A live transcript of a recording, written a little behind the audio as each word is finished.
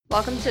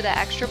Welcome to the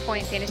Extra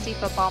Point Fantasy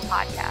Football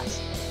Podcast.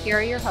 Here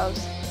are your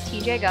hosts,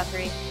 TJ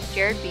Guthrie,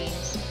 Jared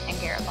Beams, and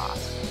Garrett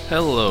Voss.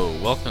 Hello,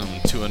 welcome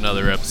to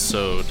another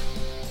episode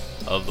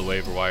of the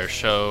Waiver Wire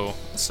Show,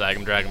 Sag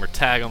 'em, Drag 'em, or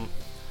Tag 'em.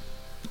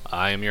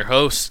 I am your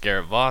host,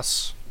 Garrett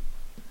Voss.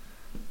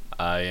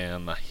 I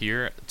am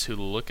here to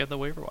look at the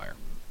waiver wire.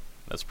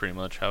 That's pretty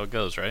much how it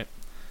goes, right?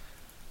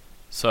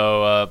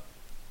 So,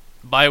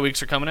 bye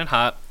weeks are coming in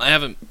hot. I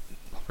haven't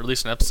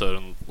released an episode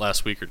in the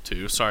last week or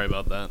two. Sorry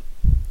about that.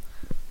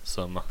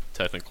 Some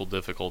technical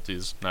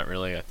difficulties. Not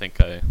really. I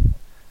think I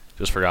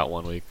just forgot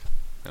one week,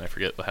 and I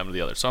forget what happened to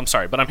the other. So I'm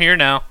sorry, but I'm here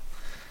now,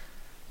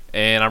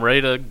 and I'm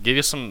ready to give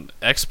you some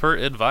expert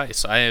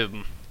advice. I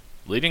am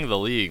leading the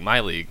league,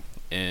 my league,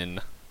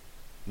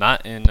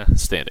 not in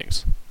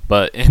standings,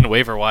 but in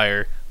waiver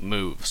wire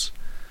moves.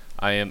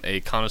 I am a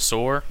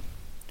connoisseur,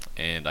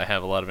 and I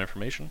have a lot of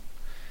information,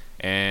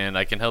 and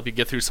I can help you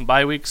get through some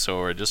bye weeks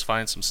or just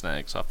find some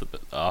snags off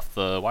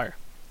the wire.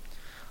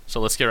 So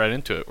let's get right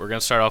into it. We're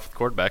going to start off with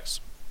quarterbacks.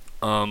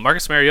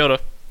 Marcus Mariota,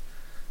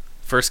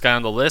 first guy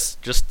on the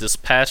list, just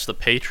dispatched the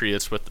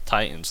Patriots with the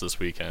Titans this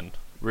weekend.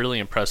 Really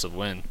impressive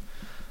win.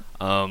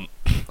 I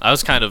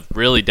was kind of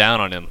really down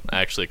on him,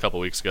 actually, a couple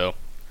weeks ago.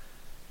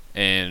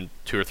 And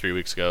 2 or 3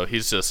 weeks ago.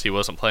 He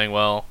wasn't playing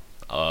well.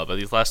 But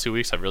these last 2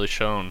 weeks have really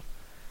shown,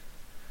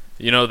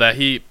 that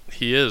he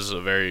is a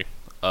very,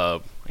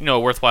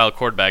 worthwhile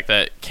quarterback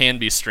that can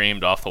be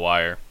streamed off the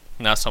wire.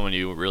 Not someone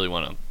you really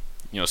want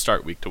to,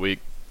 start week to week.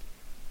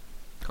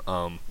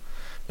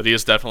 But he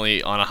is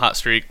definitely on a hot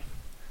streak.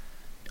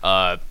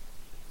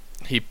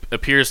 He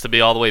appears to be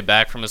all the way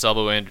back from his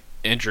elbow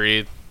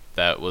injury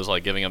that was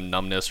like giving him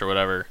numbness or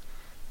whatever.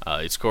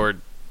 He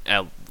scored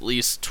at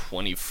least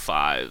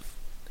 25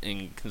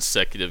 in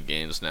consecutive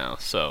games now,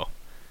 so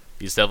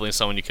he's definitely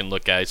someone you can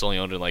look at. He's only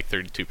owned in like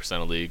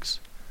 32% of leagues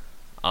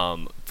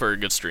for a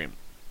good stream.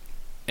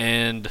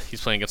 And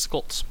he's playing against the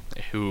Colts,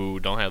 who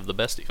don't have the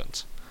best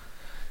defense.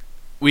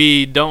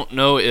 We don't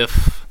know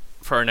if,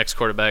 for our next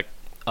quarterback,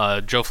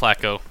 Joe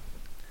Flacco,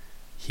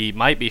 he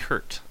might be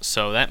hurt.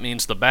 So that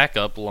means the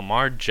backup,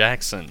 Lamar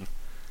Jackson,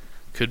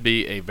 could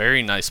be a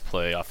very nice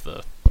play off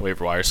the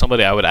waiver wire.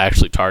 Somebody I would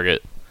actually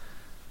target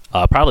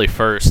probably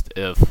first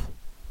if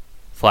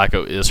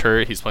Flacco is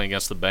hurt. He's playing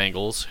against the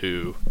Bengals,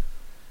 who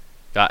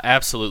got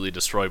absolutely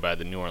destroyed by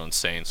the New Orleans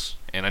Saints.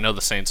 And I know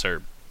the Saints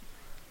are...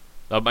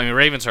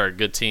 Ravens are a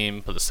good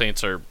team, but the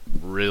Saints are a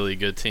really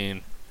good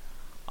team.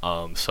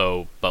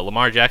 But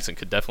Lamar Jackson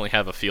could definitely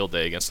have a field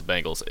day against the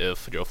Bengals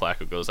if Joe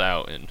Flacco goes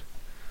out and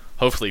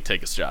hopefully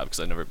take his job, because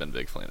I've never been a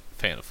big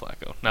fan of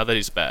Flacco. Not that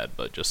he's bad,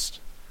 but just,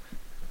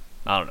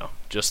 I don't know.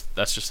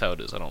 That's just how it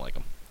is. I don't like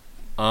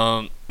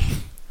him.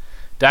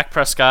 Dak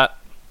Prescott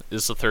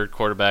is the third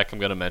quarterback I'm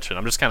going to mention.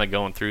 I'm just kind of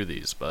going through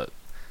these, but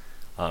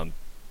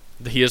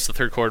he is the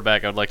third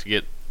quarterback I'd like to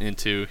get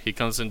into. He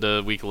comes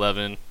into week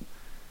 11.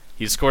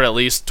 He's scored at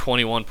least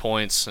 21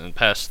 points in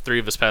three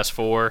of his past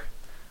 4.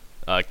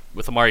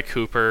 With Amari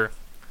Cooper,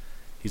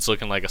 he's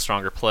looking like a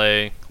stronger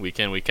play week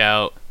in, week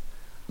out.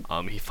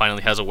 He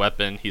finally has a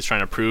weapon. He's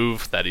trying to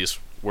prove that he's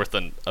worth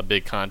a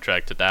big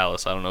contract to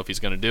Dallas. I don't know if he's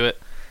going to do it,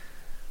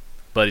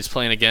 but he's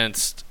playing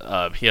against.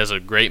 He has a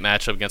great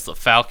matchup against the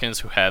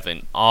Falcons, who have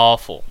an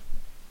awful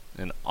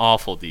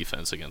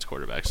defense against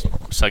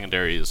quarterbacks.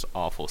 Secondary is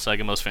awful.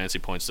 Second most fantasy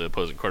points to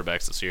opposing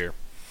quarterbacks this year,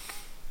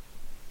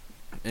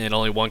 and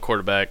only one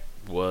quarterback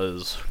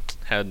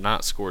had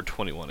not scored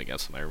 21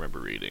 against them. I remember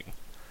reading.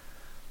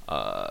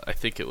 I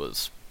think it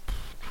was...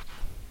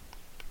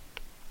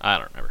 I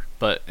don't remember.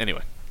 But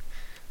anyway,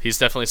 he's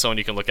definitely someone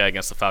you can look at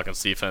against the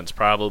Falcons defense.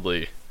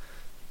 Probably,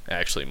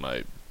 actually,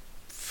 my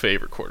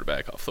favorite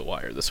quarterback off the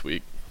wire this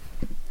week.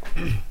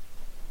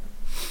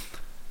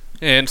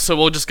 And so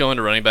we'll just go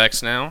into running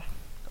backs now.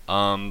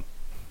 Not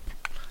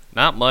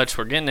much.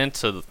 We're getting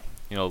into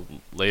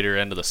later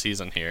end of the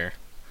season here.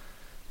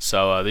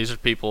 So these are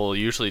people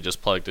usually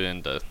just plugged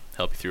in to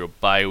help you through a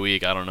bye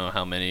week. I don't know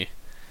how many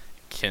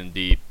can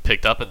be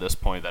picked up at this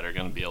point that are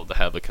going to be able to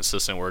have a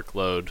consistent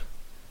workload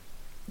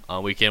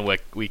week in,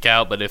 week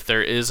out. But if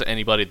there is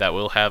anybody that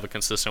will have a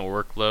consistent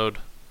workload,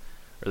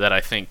 or that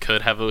I think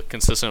could have a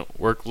consistent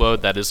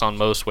workload that is on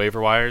most waiver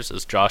wires,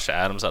 is Josh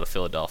Adams out of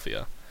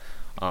Philadelphia.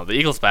 The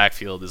Eagles'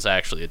 backfield is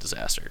actually a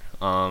disaster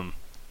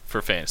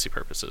for fantasy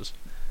purposes.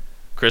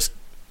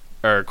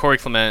 Corey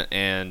Clement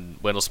and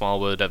Wendell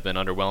Smallwood have been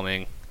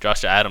underwhelming.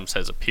 Josh Adams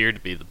has appeared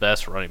to be the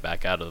best running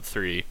back out of the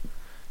three,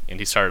 and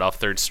he started off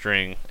third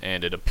string,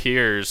 and it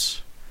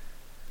appears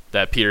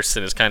that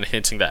Peterson is kind of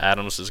hinting that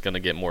Adams is going to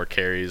get more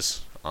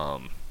carries.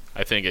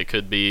 I think it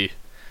could be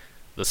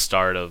the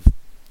start of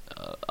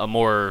a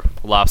more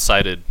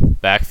lopsided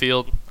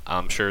backfield.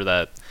 I'm sure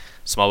that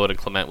Smallwood and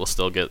Clement will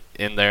still get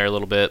in there a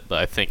little bit, but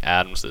I think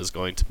Adams is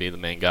going to be the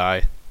main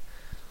guy.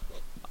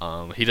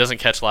 He doesn't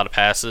catch a lot of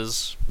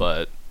passes,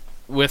 but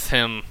with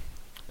him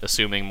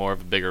assuming more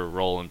of a bigger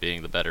role in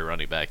being the better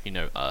running back,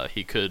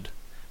 he could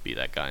be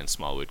that guy, and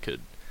Smallwood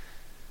could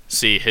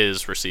see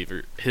his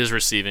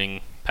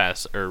receiving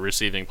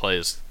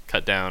plays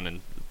cut down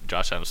and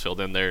Josh Adams filled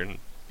in there and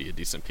be a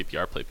decent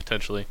PPR play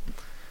potentially.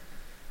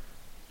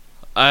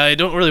 I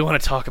don't really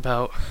want to talk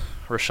about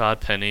Rashad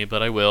Penny,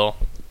 but I will.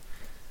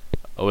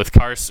 With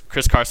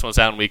Chris Carson was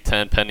out in Week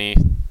 10. Penny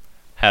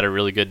had a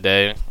really good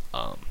day.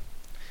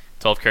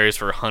 12 carries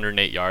for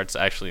 108 yards,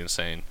 actually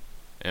insane.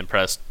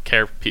 Impressed.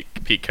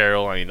 Pete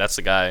Carroll, I mean, that's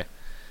the guy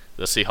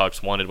the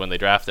Seahawks wanted when they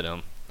drafted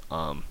him.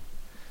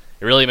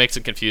 It really makes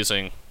it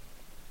confusing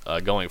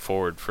going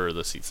forward for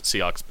the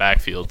Seahawks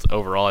backfield.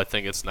 Overall, I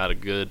think it's not a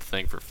good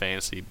thing for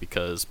fantasy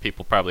because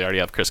people probably already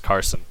have Chris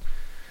Carson.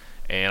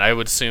 And I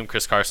would assume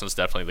Chris Carson's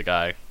definitely the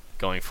guy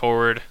going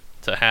forward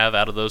to have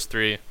out of those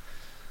three.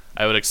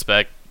 I would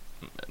expect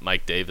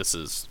Mike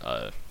Davis's.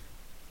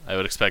 I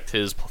would expect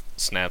his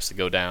snaps to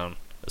go down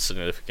a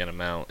significant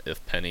amount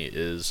if Penny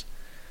is,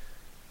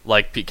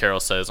 like Pete Carroll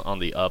says, on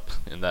the up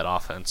in that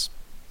offense.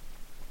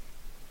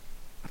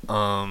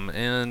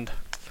 And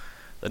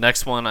the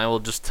next one I will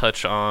just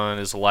touch on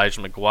is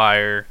Elijah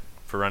McGuire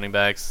for running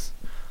backs.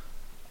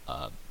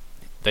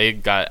 They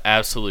got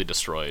absolutely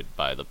destroyed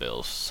by the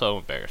Bills. So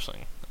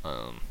embarrassing.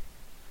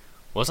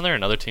 Wasn't there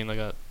another team that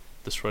got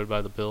destroyed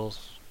by the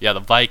Bills? Yeah, the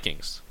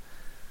Vikings.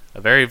 A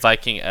very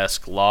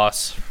Viking-esque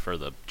loss for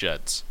the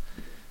Jets.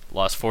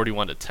 Lost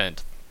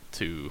 41-10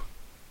 to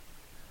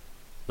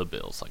the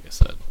Bills, like I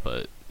said.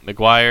 But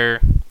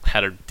McGuire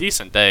had a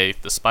decent day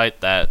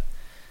despite that.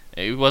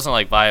 It wasn't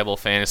like viable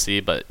fantasy,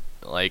 but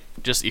like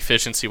just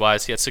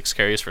efficiency-wise, he had 6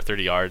 carries for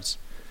 30 yards,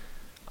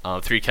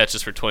 3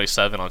 catches for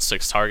 27 on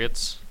 6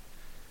 targets.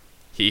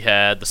 He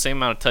had the same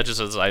amount of touches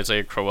as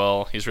Isaiah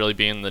Crowell. He's really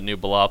being the new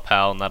Bilal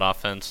Powell in that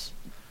offense.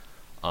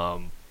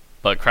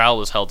 But Crowell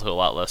was held to a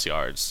lot less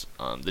yards.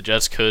 The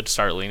Jets could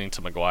start leaning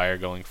to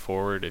McGuire going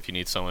forward if you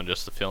need someone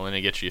just to fill in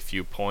and get you a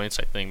few points.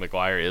 I think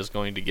McGuire is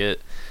going to get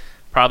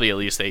probably at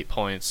least 8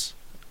 points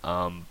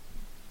in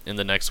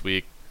the next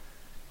week.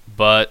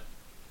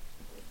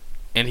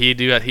 And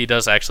he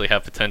does actually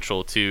have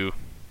potential to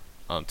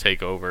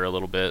take over a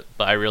little bit,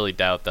 but I really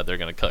doubt that they're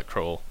going to cut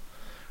Crowell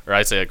or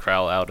Isaiah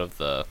Crowell out of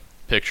the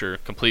picture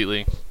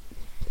completely.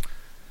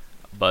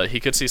 But he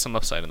could see some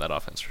upside in that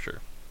offense for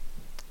sure.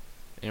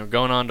 And we're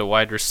going on to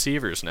wide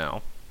receivers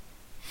now.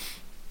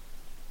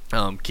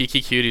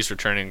 Kiki Cutie's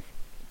returning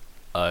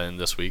in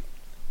this week.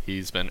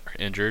 He's been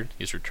injured.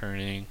 He's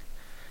returning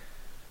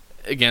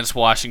against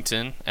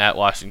Washington, at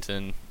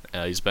Washington.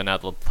 He's been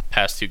out the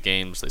past 2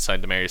 games. They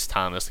signed Demaryius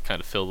Thomas to kind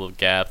of fill the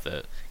gap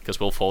because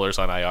Will Fuller's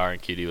on IR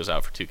and Cutie was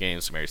out for 2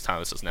 games. Demaryius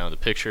Thomas is now in the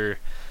picture.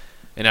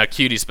 And now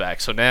Cutie's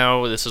back. So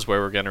now this is where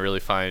we're going to really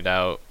find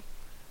out,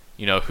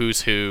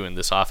 who's who in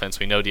this offense.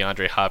 We know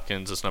DeAndre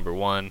Hopkins is number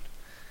 1.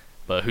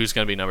 But who's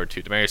going to be number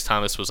 2? Demaryius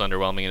Thomas was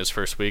underwhelming in his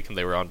first week, and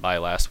they were on bye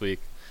last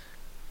week,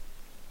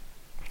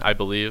 I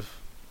believe.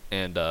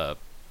 And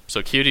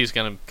so Cutie's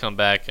going to come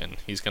back, and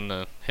him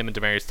and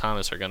Demaryius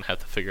Thomas are going to have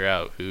to figure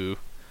out who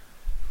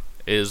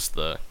is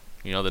the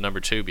number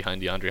 2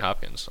 behind DeAndre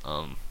Hopkins.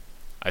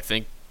 I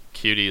think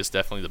Cutie is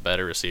definitely the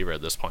better receiver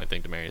at this point. I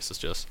think Demaryius is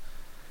just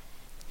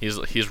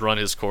he's run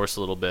his course a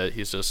little bit.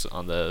 He's just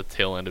on the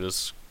tail end of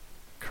his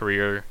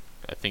career.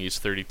 I think he's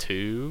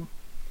 32.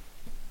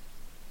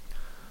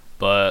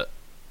 But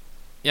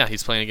yeah,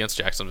 he's playing against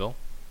Jacksonville.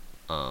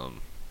 No,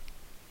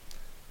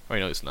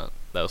 he's not.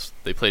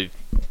 He played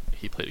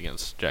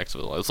against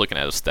Jacksonville. I was looking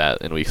at his stat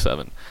in week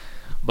 7.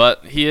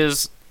 But he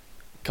is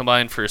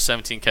combined for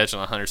 17 catches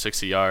on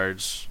 160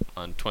 yards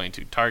on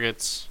 22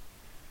 targets.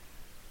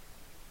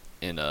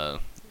 And that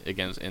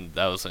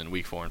was in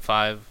week 4 and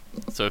 5.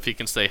 So if he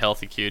can stay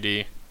healthy,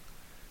 QD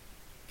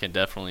can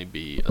definitely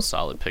be a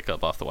solid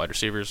pickup off the wide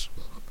receivers.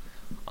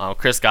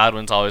 Chris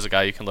Godwin's always a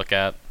guy you can look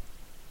at.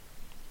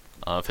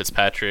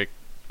 Fitzpatrick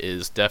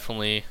is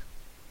definitely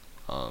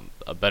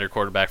a better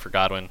quarterback for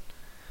Godwin.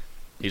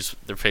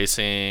 They're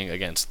facing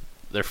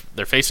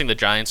the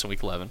Giants in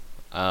week 11.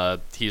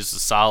 He's a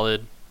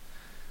solid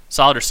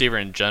receiver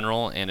in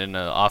general, and in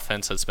an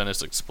offense that's been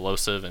as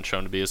explosive and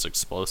shown to be as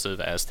explosive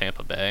as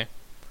Tampa Bay.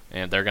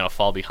 And they're gonna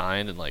fall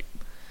behind in like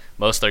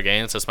most of their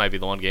games. This might be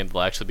the one game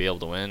they'll actually be able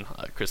to win.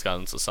 Chris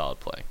Godwin's a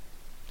solid play.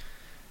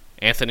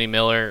 Anthony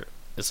Miller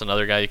is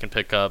another guy you can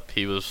pick up.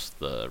 He's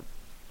the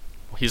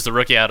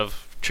rookie out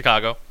of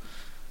Chicago.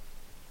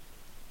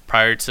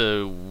 Prior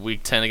to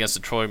week 10 against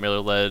Detroit,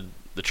 Miller led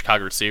the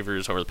Chicago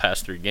receivers over the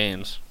past 3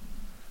 games.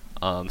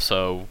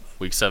 So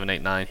week 7,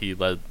 8, 9, he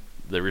led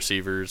the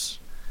receivers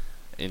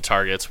in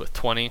targets with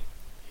 20.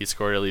 He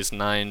scored at least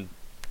 9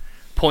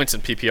 points in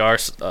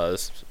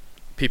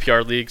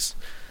PPR leagues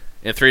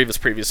in 3 of his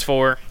previous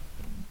 4,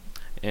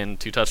 and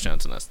 2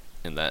 touchdowns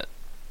in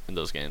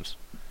those games.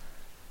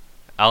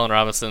 Allen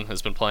Robinson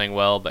has been playing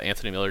well, but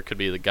Anthony Miller could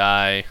be the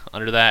guy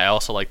under that. I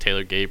also like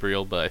Taylor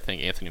Gabriel, but I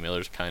think Anthony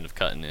Miller's kind of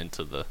cutting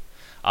into the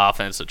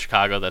offense of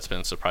Chicago that's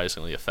been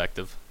surprisingly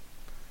effective.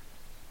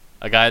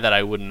 A guy that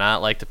I would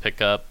not like to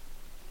pick up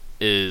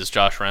is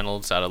Josh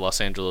Reynolds out of Los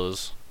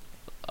Angeles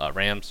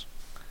Rams.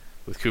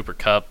 With Cooper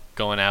Kupp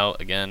going out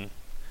again,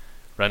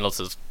 Reynolds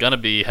is going to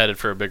be headed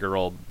for a bigger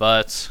role,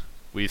 but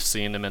we've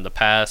seen him in the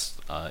past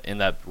in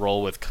that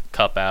role with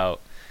Kupp out.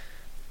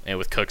 And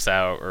with Cooks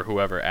out or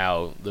whoever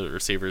out, the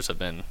receivers have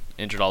been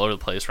injured all over the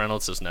place.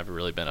 Reynolds has never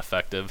really been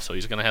effective, so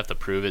he's going to have to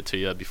prove it to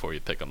you before you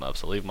pick him up.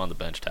 So leave him on the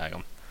bench, tag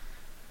him.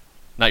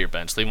 Not your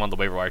bench. Leave him on the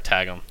waiver wire,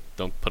 tag him.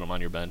 Don't put him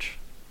on your bench.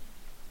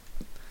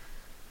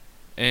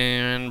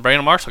 And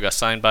Brandon Marshall got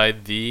signed by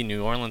the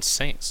New Orleans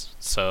Saints.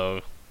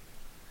 So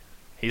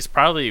he's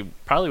probably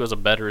was a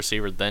better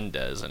receiver than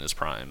Dez in his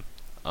prime.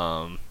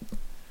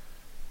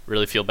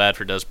 Really feel bad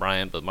for Dez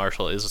Bryant, but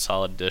Marshall is a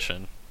solid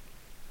addition.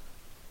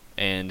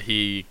 And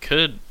he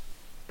could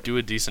do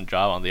a decent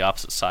job on the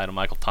opposite side of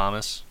Michael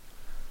Thomas.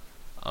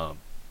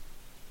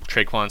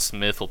 Traquan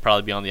Smith will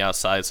probably be on the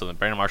outside, so then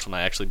Brandon Marshall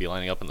might actually be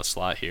lining up in the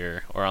slot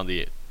here, or on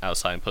the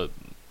outside and put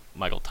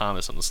Michael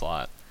Thomas in the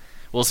slot.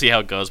 We'll see how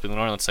it goes, but the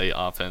New Orleans Saints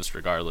offense,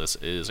 regardless,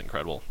 is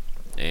incredible.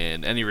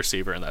 And any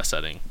receiver in that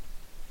setting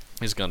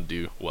is going to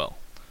do well.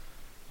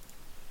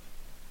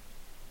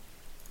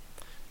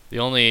 The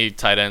only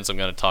tight ends I'm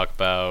going to talk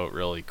about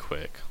really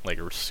quick, like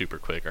super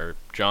quick, are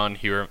John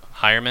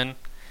Hireman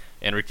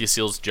and Ricky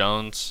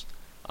Seals-Jones.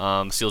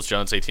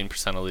 Seals-Jones,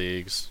 18% of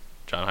leagues.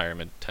 John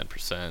Hireman,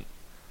 10%.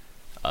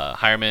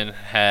 Hireman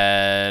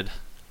had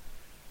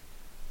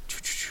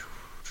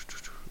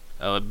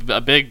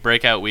a big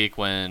breakout week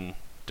when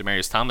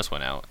Demaryius Thomas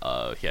went out.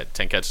 He had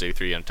 10 catches,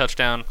 83 and a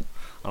touchdown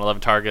on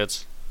 11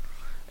 targets.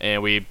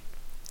 And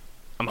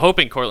I'm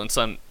hoping Cortland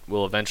Sutton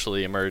will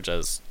eventually emerge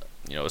as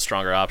a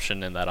stronger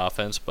option in that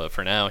offense. But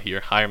for now,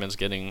 Hireman's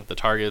getting the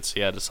targets.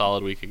 He had a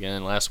solid week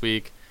again last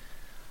week.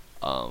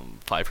 5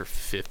 for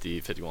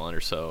 50, 51 or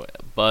so.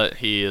 But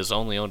he is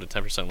only owned in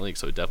 10% of the league,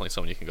 so definitely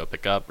someone you can go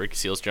pick up. Ricky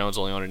Seals-Jones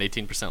only owned in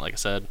 18%, like I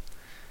said.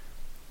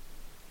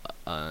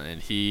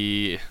 And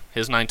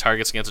his 9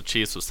 targets against the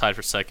Chiefs was tied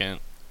for second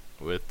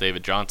with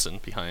David Johnson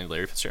behind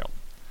Larry Fitzgerald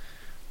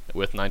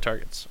with 9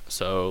 targets.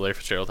 So Larry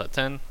Fitzgerald had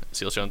 10.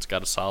 Seals-Jones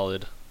got a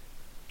solid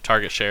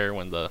target share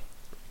when the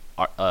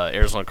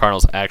Arizona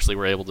Cardinals actually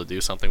were able to do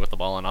something with the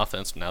ball on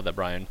offense now that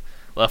Byron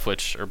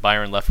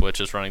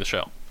Leftwich is running the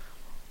show.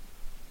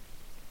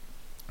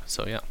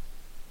 So yeah.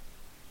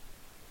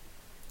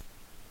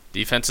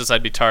 Defenses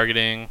I'd be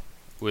targeting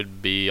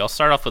would be, I'll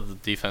start off with the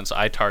defense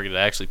I targeted.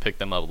 I actually picked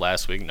them up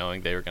last week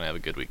knowing they were going to have a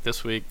good week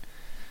this week.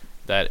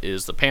 That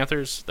is the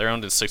Panthers. They're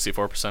owned in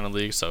 64% of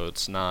leagues, so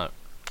it's not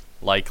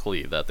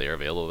likely that they are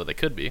available, but they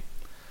could be.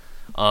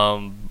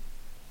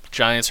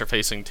 Giants are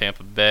facing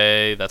Tampa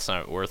Bay. That's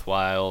not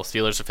worthwhile.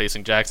 Steelers are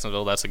facing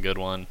Jacksonville. That's a good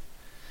one.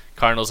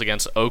 Cardinals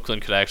against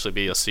Oakland could actually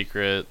be a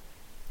secret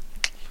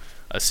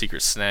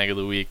snag of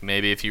the week.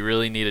 Maybe if you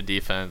really need a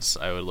defense,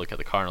 I would look at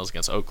the Cardinals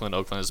against Oakland.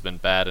 Oakland has been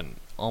bad in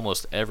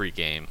almost every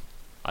game.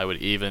 I would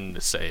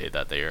even say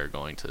that they are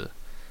going to,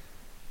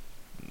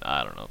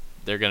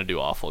 they're going to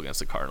do awful against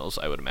the Cardinals,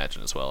 I would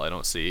imagine as well. I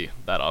don't see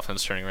that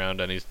offense turning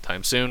around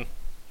anytime soon.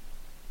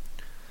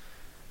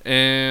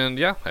 And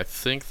yeah, I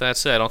think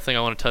that's it. I don't think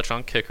I want to touch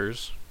on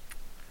kickers.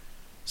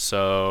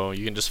 So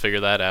you can just figure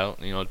that out.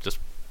 Just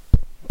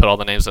put all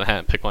the names in the hat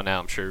and pick one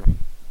out. I'm sure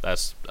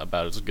that's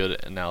about as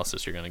good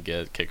analysis you're going to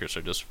get. Kickers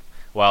are just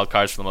wild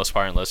cards for the most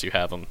part unless you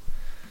have them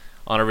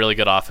on a really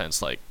good offense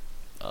like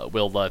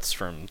Will Lutz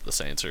from the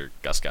Saints or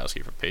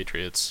Gostkowski from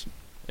Patriots.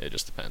 It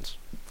just depends.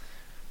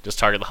 Just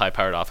target the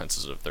high-powered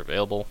offenses if they're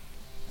available.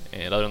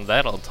 And other than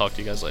that, I'll talk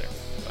to you guys later.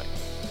 Bye.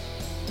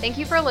 Thank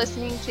you for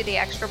listening to The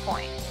Extra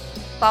Point.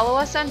 Follow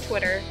us on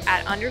Twitter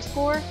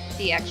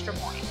 @_The Extra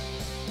Point.